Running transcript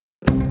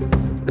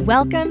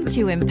Welcome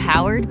to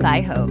Empowered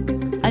by Hoag,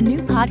 a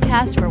new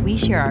podcast where we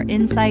share our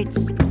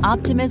insights,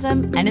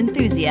 optimism, and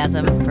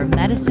enthusiasm for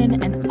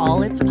medicine and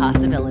all its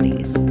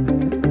possibilities.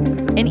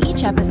 In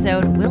each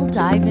episode, we'll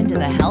dive into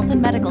the health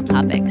and medical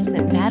topics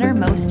that matter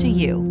most to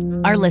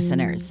you, our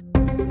listeners,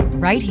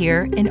 right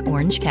here in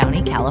Orange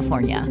County,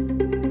 California.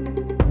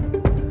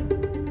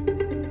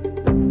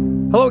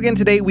 Hello again.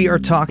 Today we are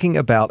talking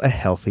about a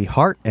healthy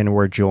heart, and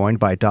we're joined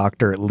by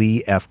Dr.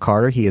 Lee F.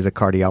 Carter. He is a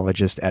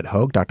cardiologist at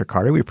Hoag. Dr.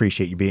 Carter, we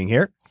appreciate you being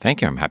here.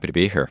 Thank you. I'm happy to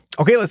be here.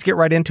 Okay, let's get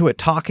right into it.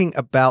 Talking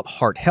about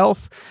heart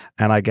health,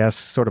 and I guess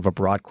sort of a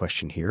broad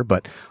question here,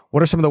 but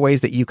what are some of the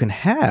ways that you can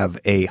have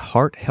a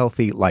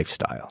heart-healthy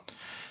lifestyle?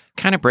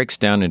 Kind of breaks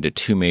down into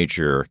two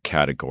major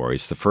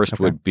categories. The first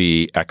would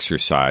be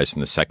exercise,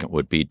 and the second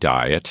would be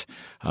diet.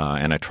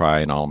 And I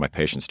try in all of my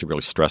patients to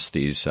really stress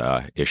these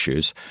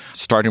issues.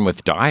 Starting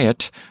with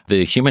diet,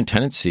 the human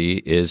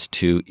tendency is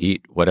to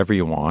eat whatever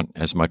you want,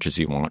 as much as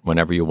you want,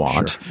 whenever you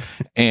want. Sure.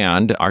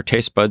 And our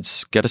taste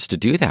buds get us to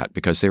do that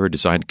because they were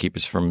designed to keep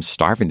us from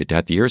starving to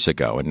death years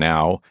ago. And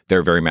now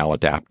they're very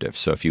maladaptive.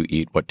 So if you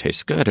eat what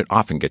tastes good, it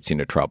often gets you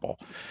into trouble.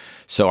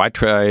 So I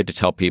try to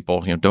tell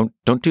people,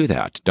 don't do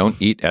that.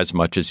 Don't eat as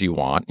much as you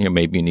want.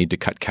 Maybe you need to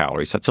cut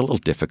calories. That's a little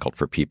difficult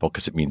for people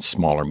because it means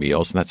smaller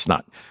meals, and that's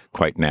not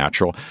quite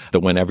natural.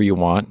 The whenever you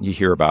want, you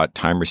hear about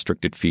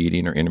time-restricted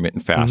feeding or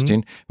intermittent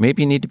fasting.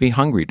 Maybe you need to be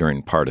hungry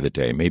during part of the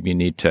day. Maybe you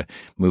need to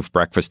move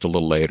breakfast a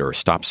little later or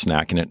stop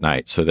snacking at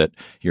night so that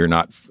your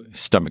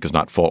stomach is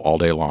not full all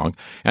day long.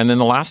 And then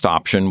the last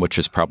option, which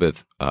is probably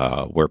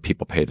where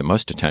people pay the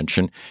most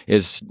attention,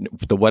 is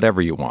the whatever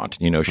you want.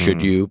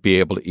 Should you be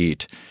able to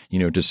eat,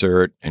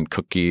 dessert and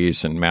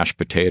cookies and mashed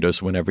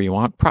potatoes whenever you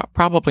want?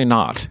 Probably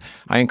not.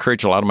 I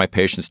encourage a lot of my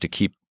patients to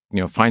keep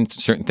find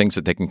certain things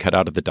that they can cut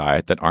out of the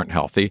diet that aren't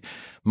healthy.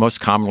 Most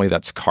commonly,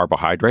 that's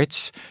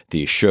carbohydrates,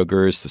 the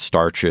sugars, the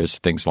starches,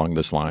 things along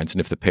those lines. And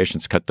if the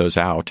patients cut those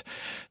out,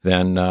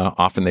 then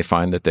often they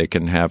find that they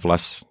can have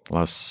less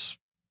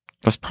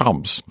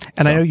problems.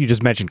 And I know you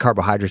just mentioned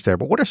carbohydrates there,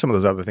 but what are some of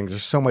those other things?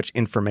 There's so much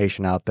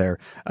information out there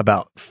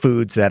about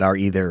foods that are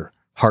either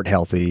heart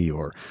healthy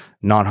or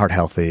non-heart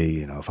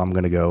healthy. If I'm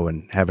going to go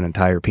and have an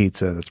entire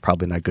pizza, that's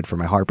probably not good for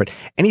my heart. But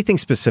anything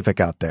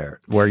specific out there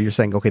where you're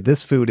saying, okay,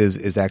 this food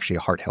is actually a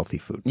heart healthy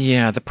food?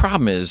 Yeah, the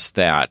problem is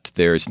that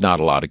there's not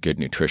a lot of good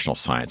nutritional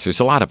science. There's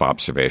a lot of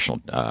observational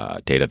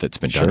data that's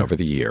been done over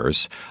the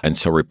years. And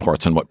so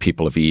reports on what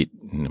people have eaten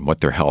and what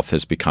their health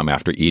has become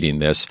after eating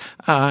this,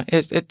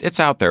 it's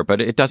out there,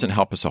 but it doesn't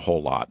help us a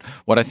whole lot.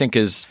 What I think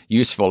is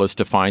useful is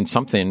to find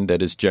something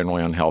that is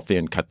generally unhealthy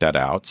and cut that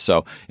out.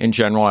 So in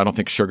general, I don't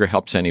think sugar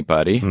helps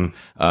anybody.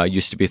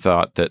 Used to be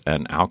thought that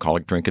an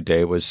alcoholic drink a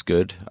day was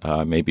good,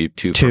 maybe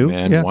two for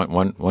men,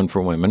 one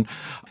for women.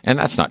 And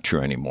that's not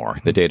true anymore.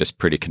 The data is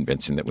pretty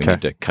convincing that we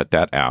need to cut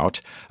that out.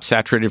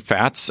 Saturated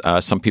fats,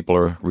 some people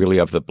are really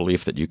of the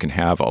belief that you can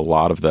have a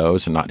lot of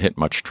those and not hit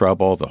much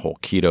trouble. The whole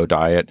keto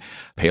diet,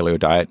 paleo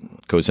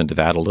diet goes into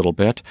that a little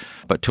bit.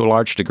 But to a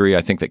large degree,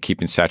 I think that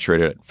keeping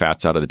saturated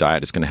fats out of the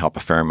diet is going to help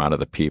a fair amount of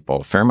the people.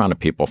 A fair amount of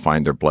people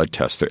find their blood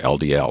test, their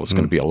LDL, is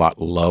going to be a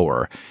lot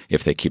lower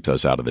if they keep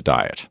those out of the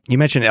diet. You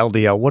mentioned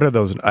LDL. What are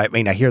those? I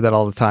mean, I hear that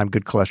all the time,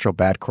 good cholesterol,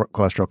 bad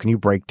cholesterol. Can you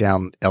break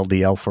down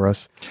LDL for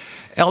us?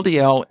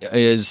 LDL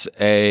is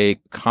a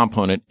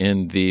component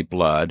in the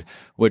blood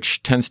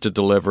which tends to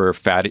deliver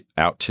fat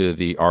out to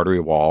the artery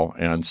wall.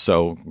 And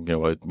so,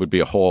 it would be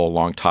a whole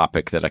long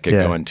topic that I could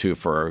go into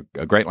for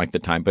a great length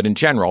of time. But in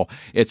general,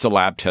 it's a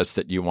lab test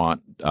that you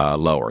want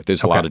lower.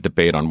 There's a lot of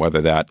debate on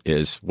whether that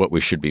is what we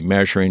should be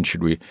measuring.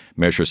 Should we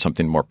measure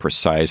something more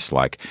precise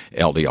like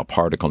LDL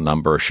particle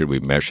number? Should we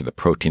measure the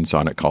proteins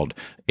on it called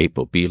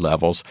ApoB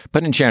levels?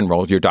 But in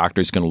general, your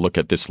doctor is going to look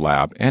at this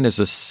lab and as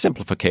a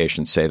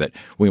simplification say that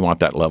we want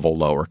that level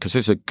lower because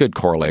there's a good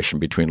correlation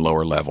between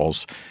lower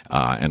levels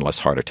and less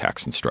heart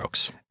attacks and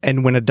strokes.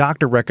 And when a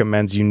doctor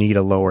recommends you need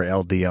a lower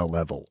LDL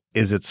level,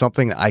 is it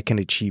something that I can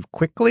achieve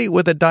quickly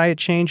with a diet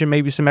change and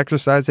maybe some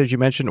exercise, as you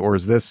mentioned, or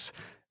is this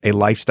a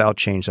lifestyle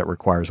change that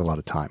requires a lot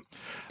of time?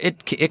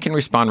 It can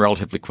respond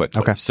relatively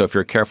quickly. Okay. So if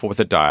you're careful with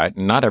the diet,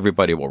 not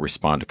everybody will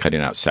respond to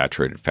cutting out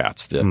saturated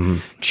fats,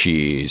 the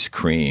cheese,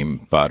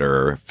 cream,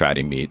 butter,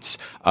 fatty meats.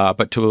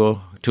 But to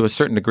a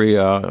certain degree,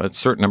 a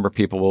certain number of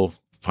people will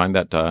find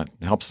that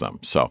helps them.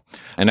 So,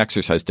 and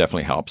exercise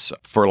definitely helps.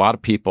 For a lot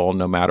of people,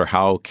 no matter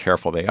how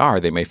careful they are,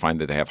 they may find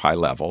that they have high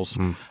levels.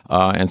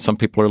 And some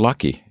people are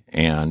lucky.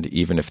 And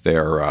even if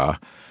their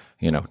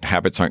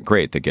habits aren't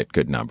great, they get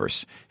good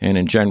numbers. And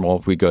in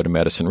general, we go to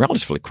medicine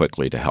relatively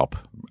quickly to help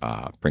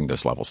bring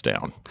those levels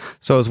down.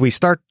 So as we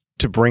start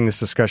to bring this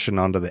discussion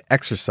onto the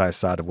exercise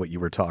side of what you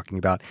were talking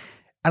about,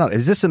 I don't know,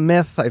 is this a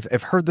myth?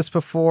 I've heard this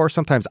before.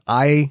 Sometimes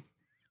I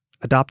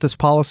adopt this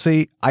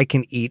policy. I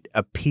can eat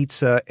a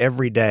pizza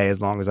every day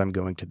as long as I'm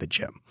going to the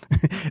gym.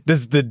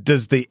 Does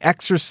the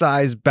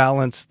exercise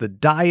balance the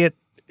diet?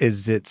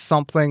 Is it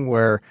something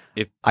where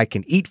if I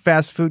can eat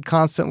fast food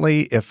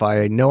constantly if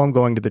I know I'm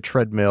going to the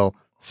treadmill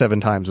 7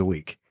 times a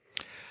week?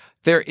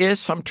 There is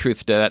some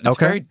truth to that. It's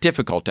very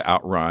difficult to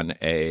outrun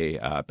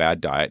a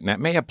bad diet, and that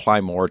may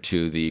apply more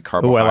to the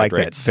carbohydrates. Oh, I like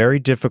that. Very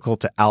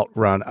difficult to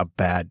outrun a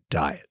bad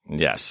diet.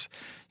 Yes.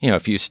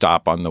 If you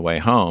stop on the way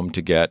home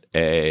to get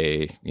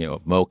a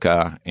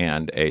mocha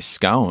and a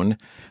scone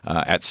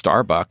at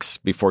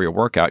Starbucks before your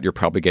workout, you're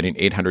probably getting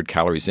 800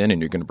 calories in,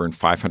 and you're going to burn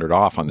 500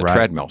 off on the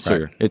treadmill.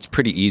 So it's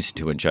pretty easy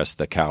to ingest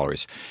the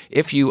calories.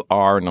 If you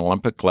are an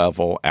Olympic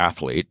level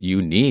athlete, you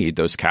need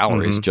those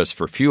calories just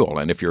for fuel.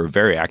 And if you're a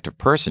very active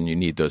person, you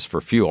need those for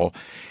fuel.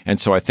 And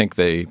so I think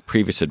the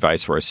previous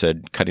advice where I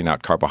said cutting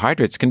out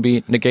carbohydrates can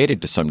be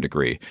negated to some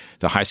degree.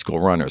 The high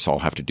school runners all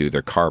have to do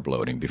their carb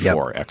loading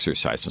before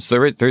exercise. And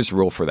so there's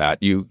rule for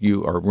that.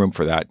 You are room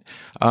for that.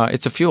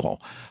 It's a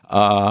fuel.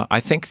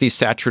 I think the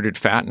saturated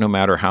fat, no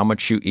matter how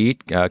much you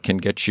eat, can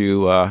get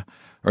you,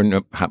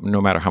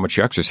 no matter how much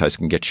you exercise,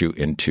 can get you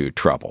into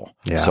trouble.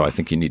 Yeah. So I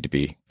think you need to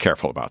be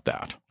careful about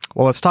that.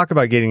 Well, let's talk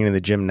about getting into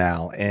the gym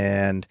now.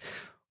 And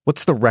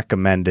what's the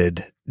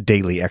recommended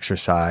daily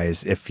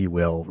exercise, if you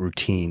will,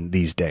 routine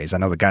these days? I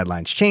know the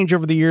guidelines change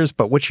over the years,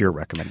 but what's your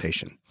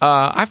recommendation?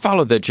 I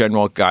follow the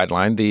general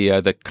guideline.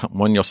 The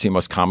one you'll see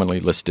most commonly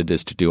listed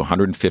is to do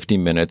 150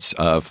 minutes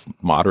of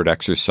moderate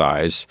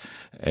exercise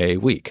a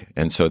week.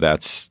 And so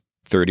that's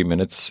 30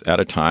 minutes at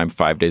a time,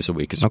 5 days a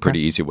week is a pretty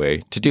easy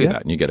way to do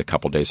that. And you get a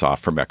couple of days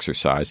off from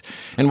exercise.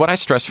 And what I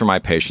stress for my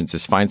patients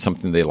is find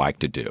something they like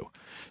to do.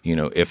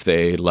 If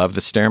they love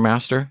the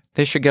Stairmaster,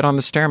 they should get on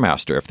the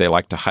Stairmaster. If they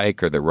like to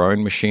hike or the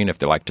rowing machine, if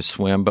they like to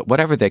swim, but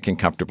whatever they can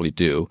comfortably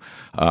do,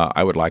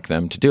 I would like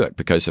them to do it.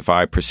 Because if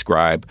I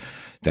prescribe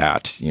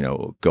that,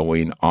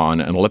 going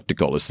on an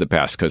elliptical is the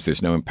best because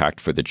there's no impact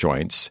for the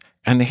joints,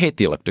 and they hate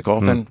the elliptical,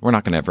 then we're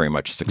not going to have very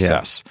much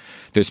success. Yeah.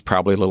 There's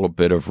probably a little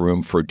bit of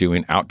room for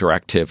doing outdoor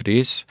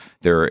activities.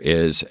 There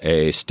is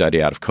a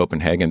study out of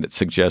Copenhagen that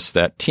suggests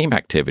that team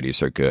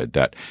activities are good,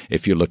 that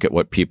if you look at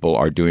what people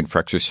are doing for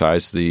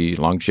exercise, the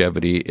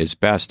longevity is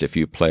best if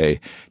you play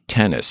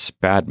tennis,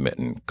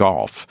 badminton,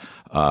 golf,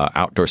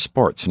 outdoor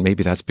sports. And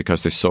maybe that's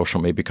because they're social,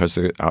 maybe because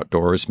they're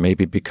outdoors,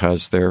 maybe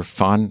because they're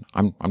fun.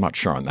 I'm not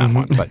sure on that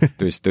one, but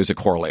there's a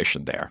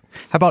correlation there.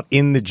 How about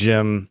in the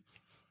gym?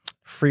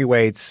 Free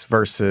weights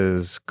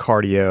versus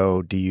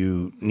cardio, do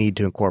you need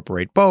to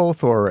incorporate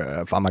both? Or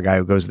if I'm a guy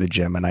who goes to the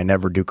gym and I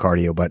never do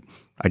cardio, but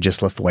I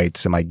just lift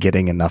weights, am I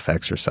getting enough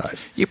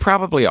exercise? You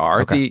probably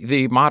are. Okay.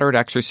 The moderate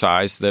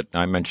exercise that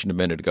I mentioned a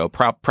minute ago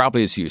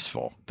probably is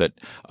useful. That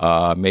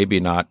maybe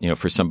not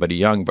for somebody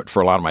young, but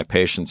for a lot of my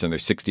patients in their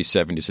 60s,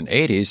 70s, and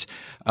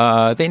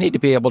 80s, they need to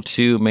be able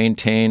to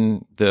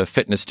maintain the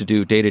fitness to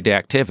do day-to-day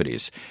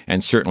activities.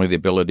 And certainly the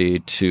ability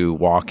to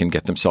walk and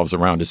get themselves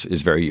around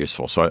is very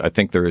useful. So I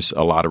think there's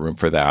a lot of room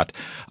for that.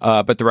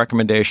 But the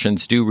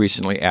recommendations do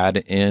recently add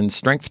in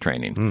strength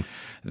training.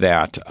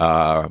 That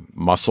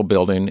muscle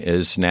building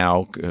is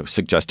now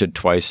suggested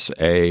twice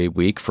a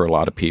week for a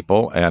lot of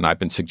people, and I've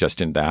been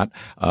suggesting that.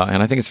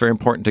 And I think it's very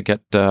important to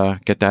get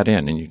that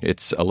in. And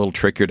it's a little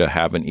trickier to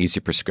have an easy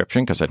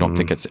prescription because I don't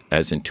think it's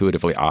as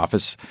intuitively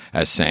obvious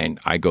as saying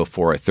I go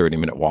for a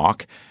 30-minute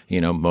walk,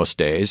 most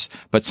days.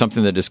 But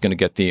something that is going to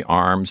get the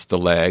arms, the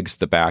legs,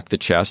 the back, the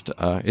chest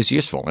is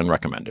useful and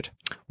recommended.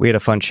 We had a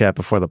fun chat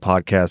before the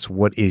podcast.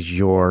 What is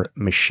your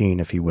machine,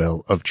 if you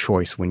will, of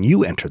choice when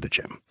you enter the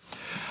gym?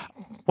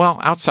 Well,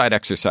 outside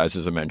exercise,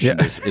 as I mentioned,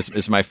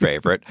 is my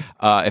favorite.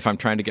 If I'm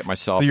trying to get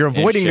myself So you're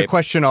avoiding the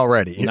question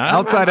already.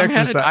 Outside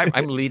exercise.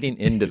 I'm leading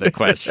into the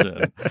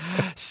question.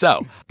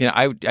 So,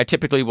 I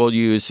typically will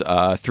use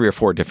 3 or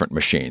 4 different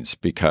machines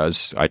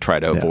because I try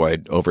to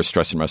avoid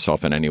overstressing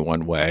myself in any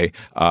one way.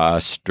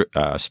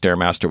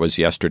 Stairmaster was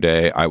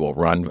yesterday. I will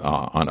run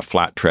on a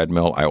flat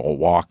treadmill. I will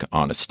walk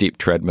on a steep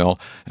treadmill,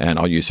 and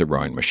I'll use a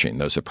rowing machine.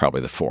 Those are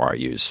probably the 4 I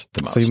use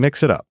the most. So you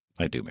mix it up.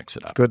 I do mix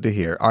it up. It's good to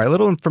hear. All right, a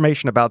little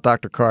information about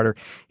Dr. Carter.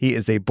 He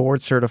is a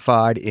board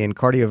certified in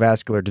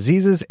cardiovascular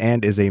diseases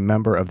and is a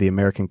member of the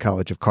American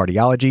College of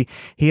Cardiology.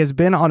 He has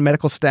been on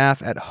medical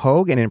staff at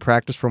Hoag and in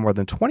practice for more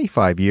than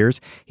 25 years.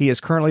 He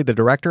is currently the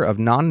director of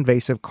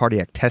non-invasive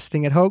cardiac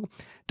testing at Hoag.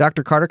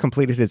 Dr. Carter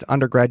completed his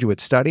undergraduate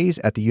studies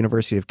at the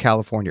University of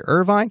California,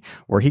 Irvine,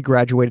 where he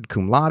graduated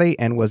cum laude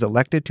and was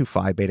elected to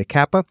Phi Beta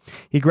Kappa.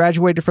 He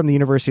graduated from the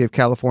University of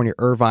California,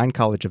 Irvine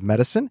College of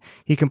Medicine.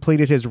 He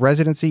completed his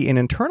residency in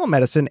internal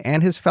medicine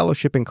and his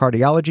fellowship in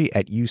cardiology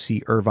at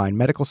UC Irvine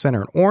Medical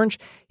Center in Orange.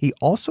 He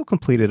also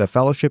completed a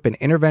fellowship in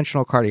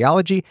interventional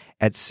cardiology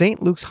at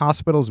St. Luke's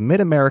Hospital's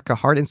Mid-America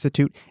Heart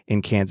Institute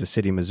in Kansas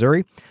City,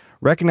 Missouri.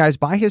 Recognized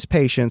by his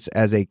patients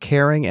as a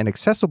caring and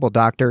accessible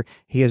doctor,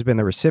 he has been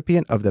the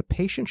recipient of the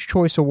Patient's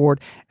Choice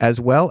Award as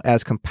well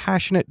as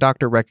Compassionate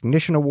Doctor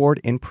Recognition Award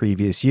in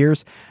previous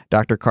years.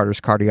 Dr.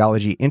 Carter's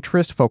cardiology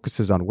interest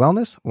focuses on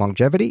wellness,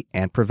 longevity,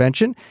 and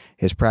prevention.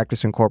 His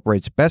practice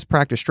incorporates best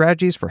practice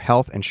strategies for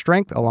health and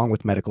strength along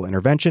with medical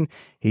intervention.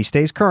 He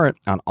stays current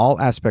on all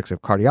aspects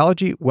of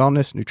cardiology,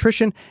 wellness,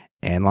 nutrition,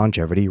 and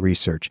longevity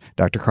research.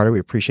 Dr. Carter, we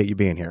appreciate you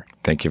being here.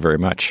 Thank you very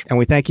much. And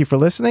we thank you for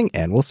listening,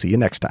 and we'll see you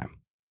next time.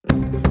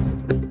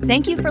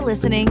 Thank you for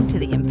listening to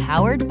the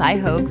Empowered by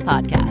Hoag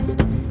podcast.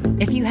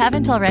 If you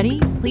haven't already,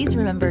 please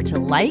remember to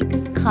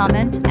like,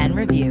 comment, and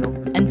review,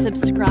 and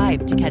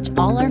subscribe to catch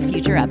all our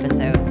future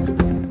episodes.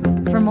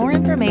 For more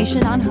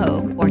information on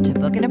Hoag or to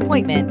book an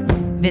appointment,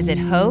 visit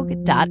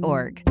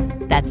hoag.org.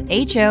 That's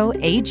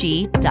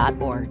HOAG.org.